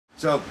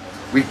So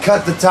we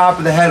cut the top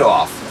of the head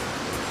off.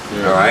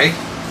 Yeah. All right.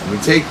 And we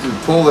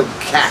pull the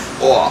cat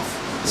off,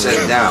 set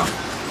it down,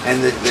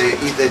 and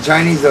the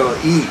Chinese will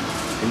eat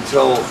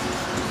until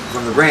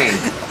from the brain.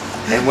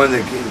 And when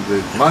the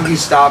monkey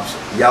stops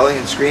yelling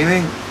and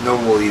screaming, no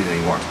one will eat it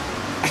anymore.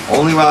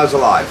 Only while it's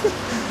alive.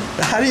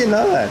 How do you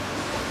know that?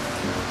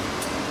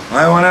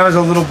 When I was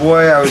a little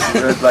boy, I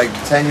was like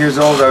 10 years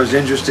old. I was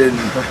interested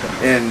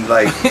in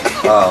like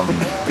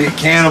big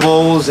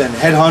cannibals and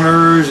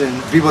headhunters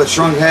and people that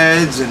shrunk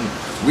heads and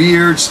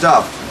weird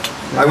stuff.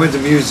 I went to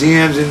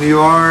museums in New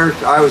York.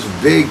 I was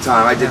big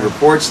time. I did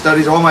report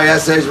studies. All my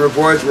essays and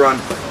reports were on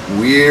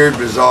weird,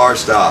 bizarre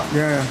stuff.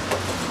 Yeah.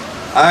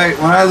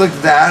 When I looked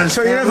at the Addams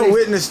So you never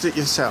witnessed it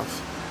yourself?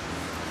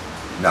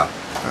 No.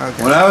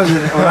 Okay. When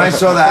I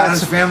saw the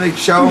Addams Family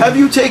show, have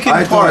you taken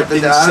part in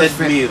said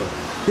meal?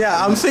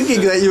 Yeah, I'm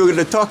thinking that you were going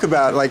to talk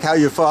about like how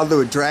your father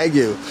would drag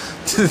you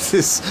to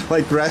this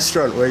like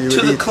restaurant where you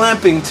would the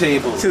clamping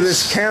table, to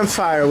this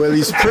campfire where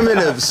these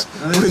primitives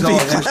would be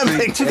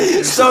clamping.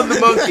 Son the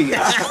monkey.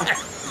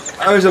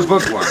 I was a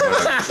bookworm.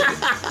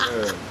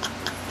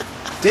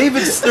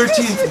 David's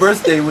 13th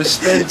birthday was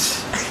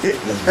spent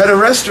at a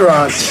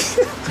restaurant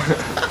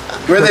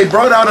where they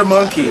brought out a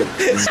monkey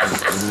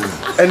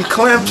and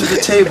clamped the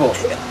table.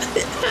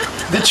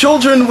 The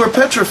children were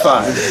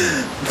petrified,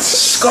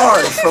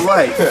 scarred for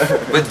life.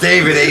 But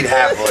David ate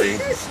happily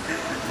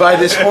by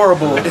this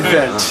horrible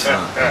event.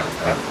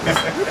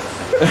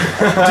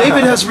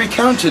 David has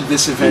recounted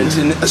this event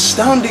in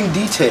astounding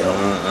detail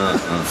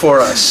for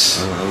us.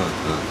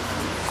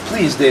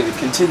 Please, David,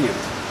 continue.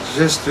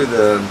 Just through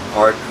the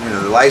art,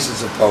 the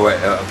license of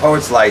a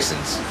poet's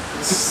license.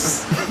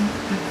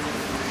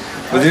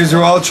 But these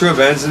are all true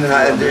events, and it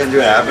happened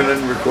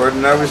and recorded.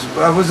 And I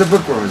was a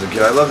bookworm as a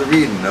kid. I loved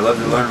reading. I loved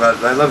to learn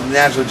about. I loved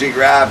National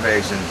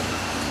Geographics, and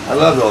I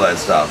loved all that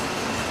stuff.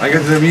 I go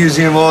to the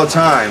museum all the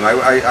time.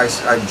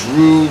 I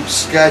drew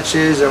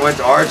sketches. I went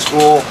to art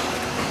school.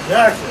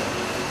 Exactly.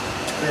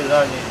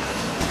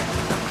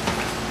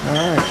 All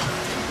right.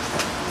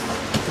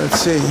 Let's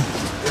see.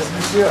 Yes,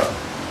 monsieur.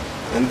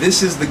 And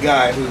this is the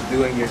guy who's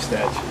doing your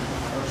statue.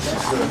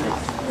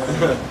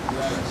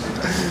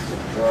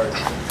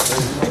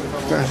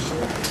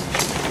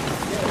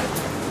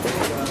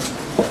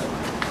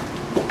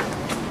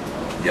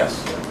 Yes.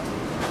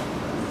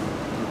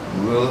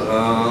 Well,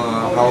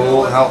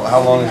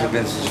 how long has it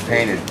been since you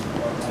painted?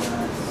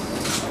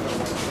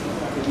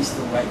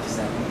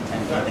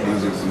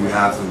 We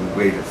have to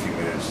wait a few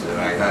minutes.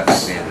 I have to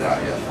sand it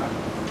out yet.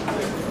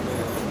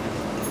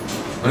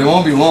 But it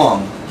won't be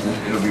long.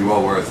 It'll be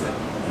well worth it.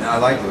 I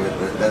like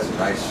it. That's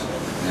nice.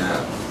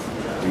 Yeah.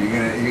 I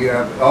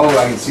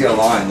can see a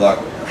line. Look.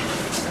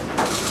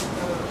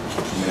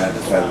 I'm gonna have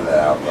to feather that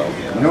out, though.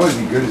 You know what'd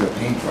be good is a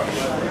paintbrush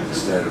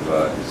instead of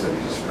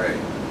using spray.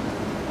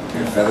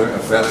 A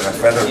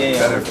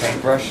feather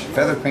paintbrush.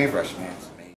 Feather paintbrush, man.